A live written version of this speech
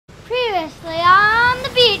Seriously, on the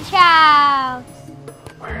beach house.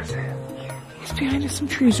 Where is it? He's behind us. Some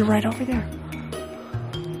trees are right over there.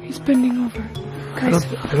 He's bending over. Guys,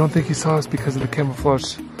 I don't think he saw us because of the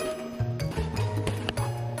camouflage. He's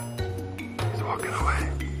walking away.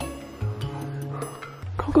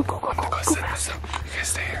 Go, go, go, go, go. Go set this up. You guys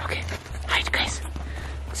stay here. Okay. Hide, guys.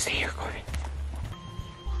 Stay here, Corbin.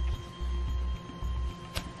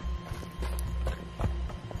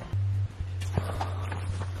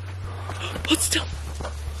 Hold still.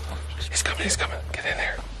 He's coming, he's coming. Get in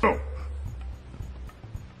there. Oh.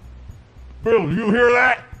 Phil, you hear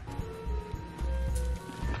that?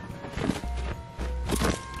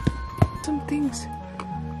 Some things.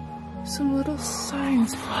 Some little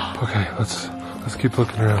signs. Okay, let's keep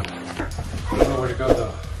looking around. I don't know where to go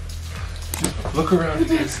though. Look around,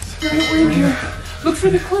 you guys. We're in here. Look for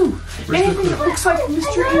the clue. Anything that looks like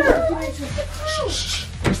Mr. Hanger. Shh.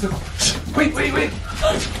 Where's the clue? Shh. Wait.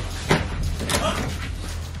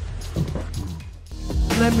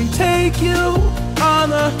 Let me take you on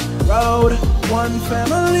the road, one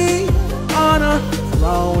family on a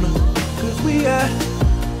throne. 'Cause we got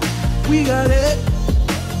it.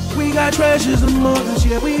 We got treasures and more than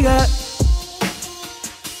shit we got.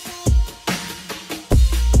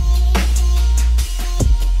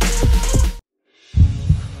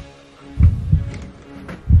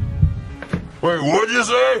 Wait, what'd you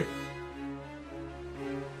say?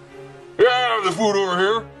 Yeah, I have the food over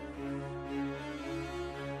here.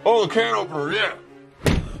 Oh, the can opener, yeah.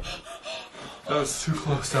 That was too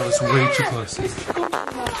close. That was way too close.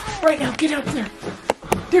 Right now, get out there.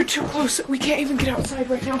 They're too close. We can't even get outside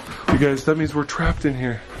right now. You guys, that means we're trapped in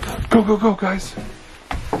here. Go, guys.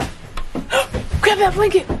 Grab that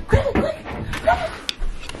blanket. Grab the blanket. Go.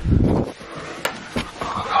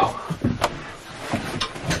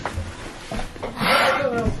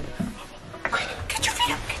 Get your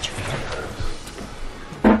feet up.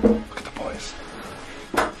 Look at the boys.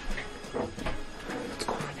 Let's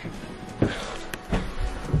go over here.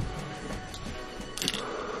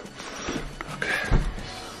 Okay.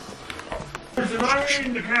 There's an iron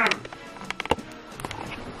in the cabin.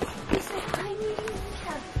 There's a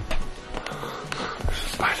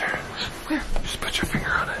spider. Where? Just put your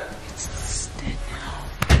finger on it. It's dead now.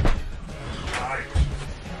 Right.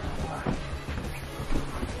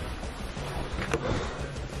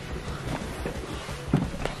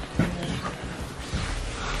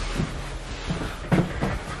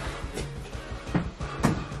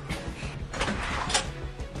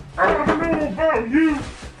 I don't know about you,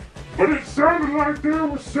 but it sounded like there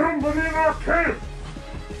was somebody in our camp.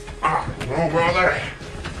 I don't know about that.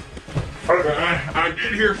 I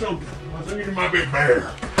did hear something. I think it might be a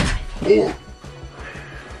bear. Oh.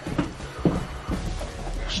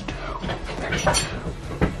 There's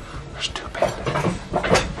two bandits.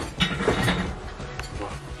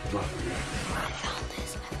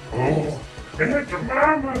 Oh, and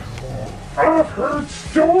Jemima, I've heard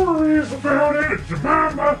stories about it.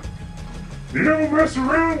 Jemima, you don't mess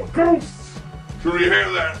around with ghosts. So you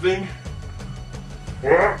have that thing?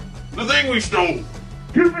 What? The thing we stole.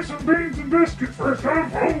 Give me some beans and biscuits first.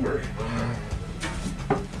 I'm hungry.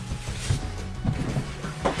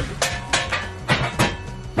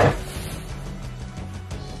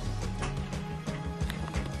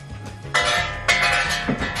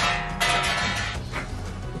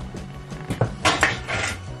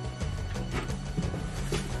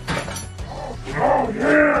 Oh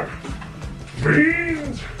yeah,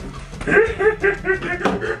 beans.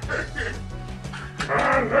 I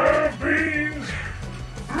love beans.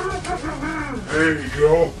 There you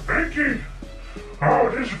go. Thank you. Oh,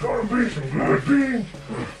 this is gonna be some good beans.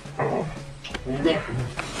 Oh, yeah.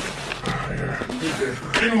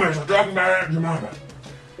 Anyways, I'm talking about Aunt Jemima.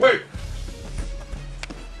 Wait.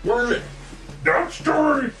 Where is it? That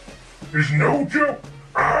story is no joke.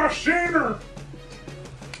 I seen her.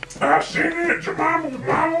 I seen Aunt Jemima with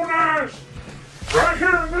my own eyes. Right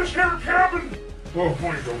here in this here cabin. Oh,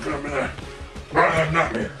 please don't tell me that. I have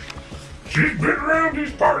nightmares. She's been around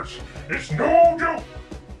these parts. It's no joke.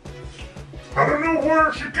 I don't know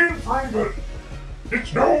where she came from, but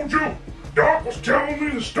it's no joke. Doc was telling me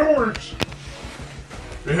the stories.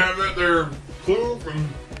 You have that there clue from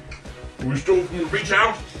we stole from the beach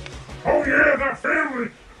house? Oh yeah, that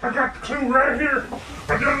family. I got the clue right here.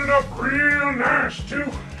 I done it up real nice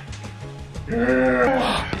too.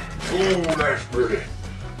 Yeah. Oh, that's pretty.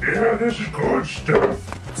 Yeah, this is good stuff.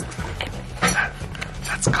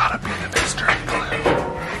 That's gotta be the mystery clue.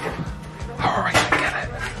 How are we gonna get it?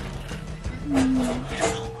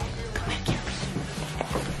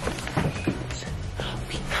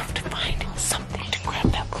 We have to find something to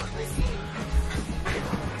grab that clue.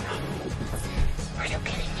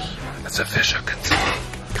 It's a fish hook and some...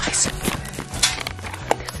 Guys.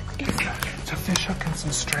 It's a fish hook and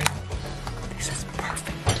some string. This is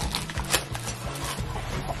perfect.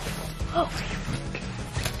 Oh.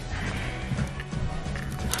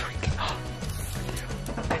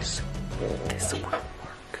 This will work.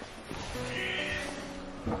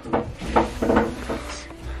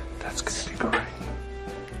 That's gonna be great.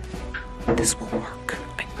 This will work.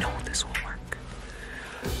 I know this will work.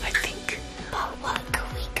 I think. But what can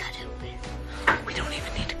we cut it with? We don't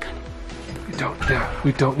even need to cut it.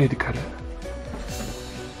 We don't need to cut it.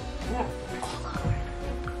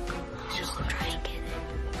 Just try and get it.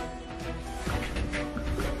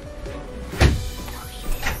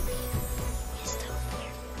 He's still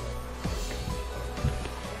here.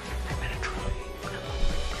 I'm gonna try.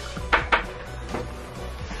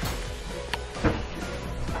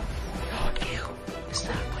 Oh, ew. Is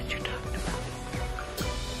that what you're talking about?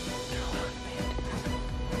 No, man.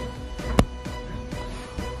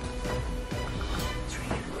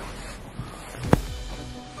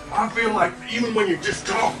 I feel like even when you just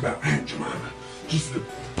talk about Aunt Jemima, just the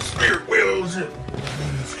spirit wills in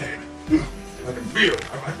this cabin. I can feel it.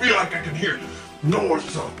 I feel like I can hear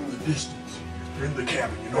noise off in the distance. You're in the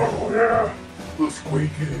cabin, you know? Oh, yeah. A little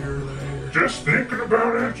squeaky here or there. Just thinking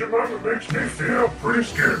about Aunt Jemima makes me feel pretty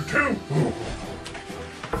scared, too. Ooh.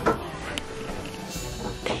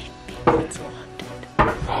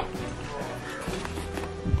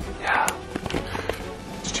 Yeah.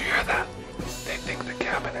 Did you hear that? They think the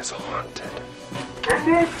cabin is haunted. I'm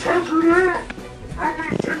gonna take her down. I'm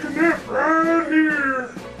gonna take a nap right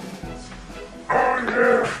here. Oh,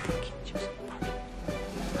 yeah.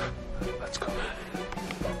 Let's go.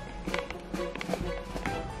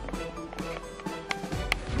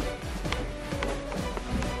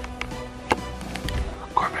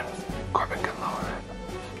 Corbin can lower it.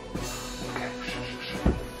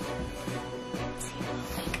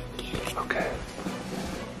 Okay. Okay.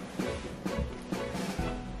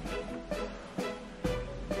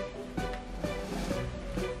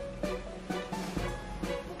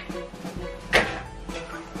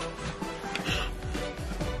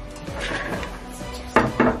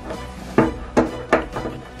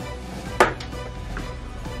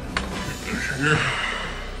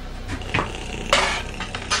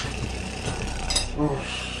 Oh.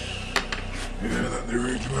 Yeah, that there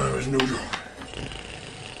Aunt Jemima's no joke.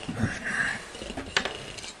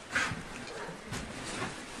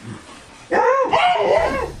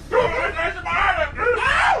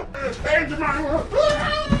 Aunt Jemima!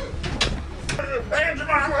 Aunt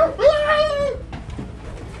Jemima!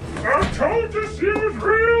 I told you she was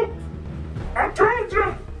real! I told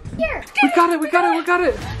you! Here. We got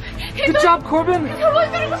it. Good job, Corbin. I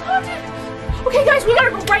thought it was haunted. Okay, guys, we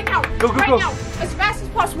gotta go right now. Go. Now, as fast as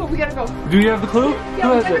possible. We gotta go. Do you have the clue?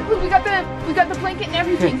 Yeah, we got the clue. We got the blanket and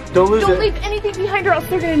everything. Okay, don't lose it. Don't leave anything behind, or else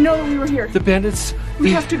they're gonna know that we were here. The bandits.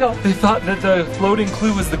 We have to go. They thought that the floating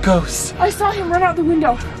clue was the ghost. I saw him run out the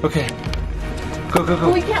window. Okay. Go.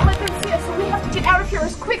 But we can't let them see us, so we have to get out of here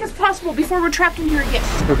as quick as possible before we're trapped in here again.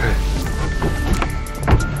 Okay.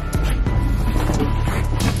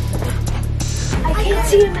 I can't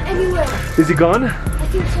see him anywhere. Is he gone? I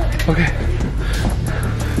think so. Okay.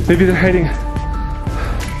 Maybe they're hiding.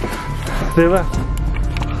 They left.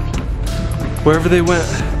 Wherever they went.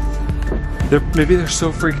 Maybe they're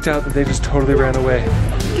so freaked out that they just totally ran away.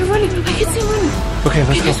 They're running. I can see them running. Okay,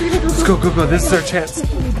 let's guys, go. we gotta go. Let's go. This is our chance.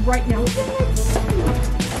 Right now.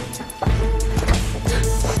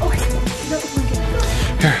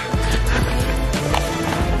 Okay.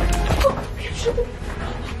 Here.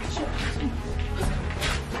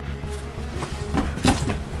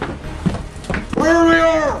 Where we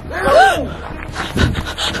are! There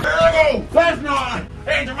we go! That's not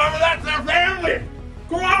Aunt Jemima, that's their family!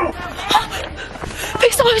 Come on! They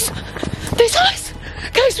saw us! They saw us!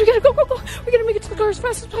 Guys, we gotta go. We gotta make it to the car as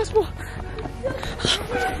fast as possible.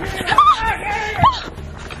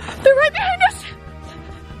 They're right behind us!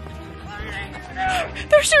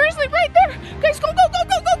 They're seriously right there! Guys, go!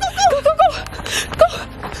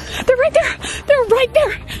 They're right there! They're right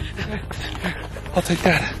there! I'll take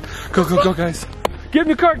that. Go, guys. Get in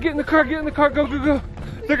the car, get in the car, go.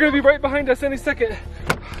 They're gonna be right behind us any second.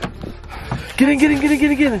 Get in.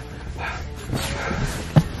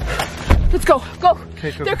 Let's go.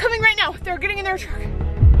 Okay, go. They're coming right now. They're getting in their truck.